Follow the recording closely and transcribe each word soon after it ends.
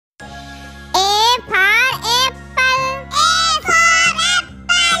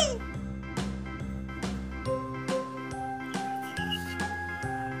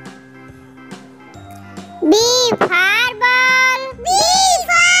for ball. B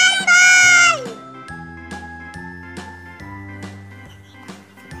for ball.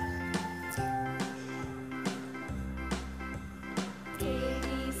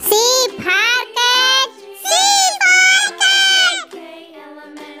 C for cat. C for cat.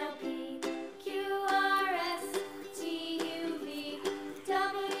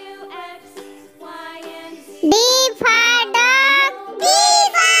 D for dog. D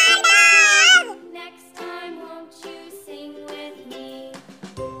for dog. Next time, won't you sing with me?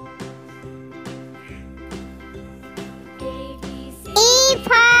 A, B, C. E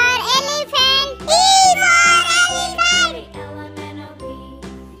for elephant. E for elephant. L-M-N-O-P,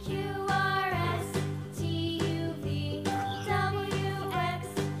 Q, R, S, T, U, V, W, X,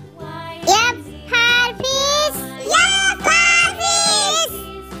 Y, F and Z. for fish. F for fish.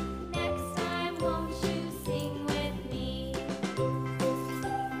 Next time, won't you sing with me?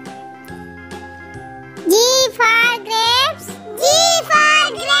 G for grapes. G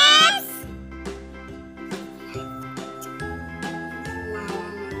for grapes.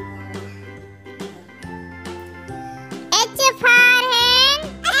 H for hen.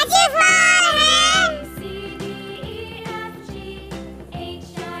 H for hen. C, D, E, F, G,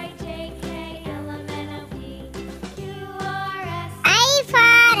 H, I, J, K, L, M, N, O, P, Q, R, S, I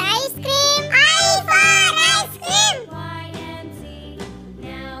for ice cream. I for ice cream. Y, and Z.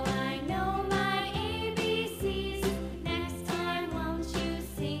 Now I know my ABCs. Next time, won't you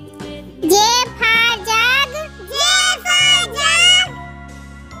sing with me? J for jug. J for jug.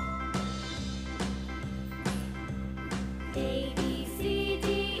 A, B, C, D,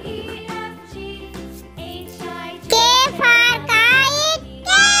 E, F, G, H, I, J, K for kite.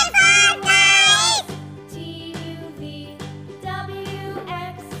 K for kite. T, U, V, W,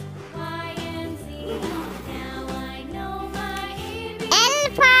 X, Y, and Z. Now I know my ABCs. L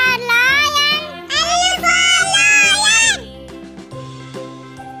for lion. L for lion.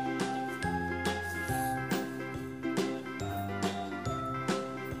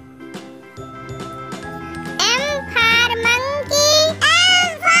 M for monkey.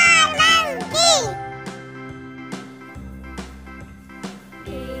 M for monkey.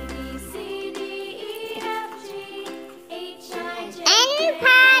 A, B, C, D, E, F, G, H, I, J, N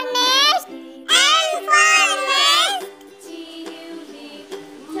for nest. N for nest. T, U, V,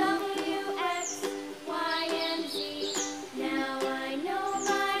 W, X, Y, and Z. Now I know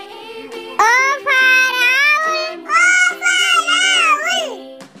my ABCs. O for owl. O for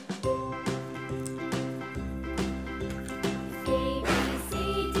owl. A, B, C,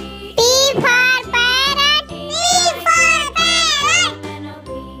 D, P for parrot. P for parrot. N-O-P,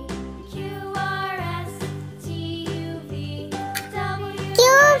 Q, R, S, T, U, V, W, Q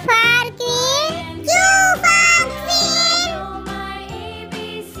for queen. Q for queen. know my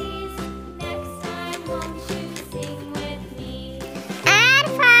ABCs. Next time, won't you sing with me? R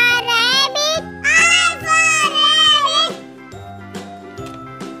for rabbit. R for rabbit.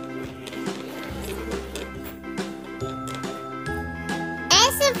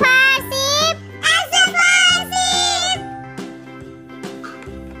 S for sheep. S for sheep.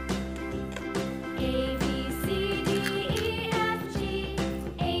 A, B, C, D, E, F, G,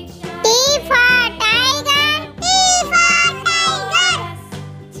 H, I, T for tiger. T for tiger. S,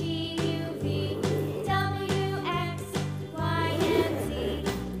 T, U, V, W, X, Y, and Z.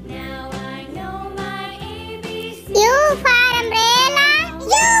 Now I know my ABCs. U for umbrella.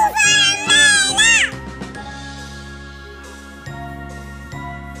 U for umbrella.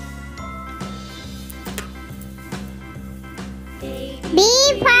 A, B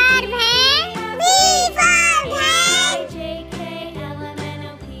for van. B for van. J, K, L, M, N,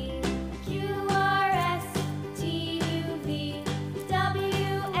 O, P, Q, R, S, T, U, V,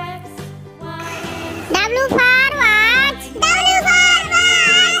 W, X, Y, and Z. W for watch. W for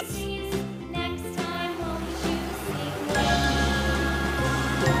watch. Next time, won't you sing with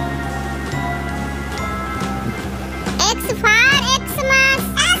X for Xmas.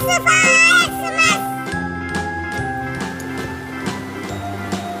 X for Xmas.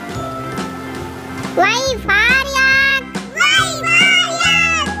 Y for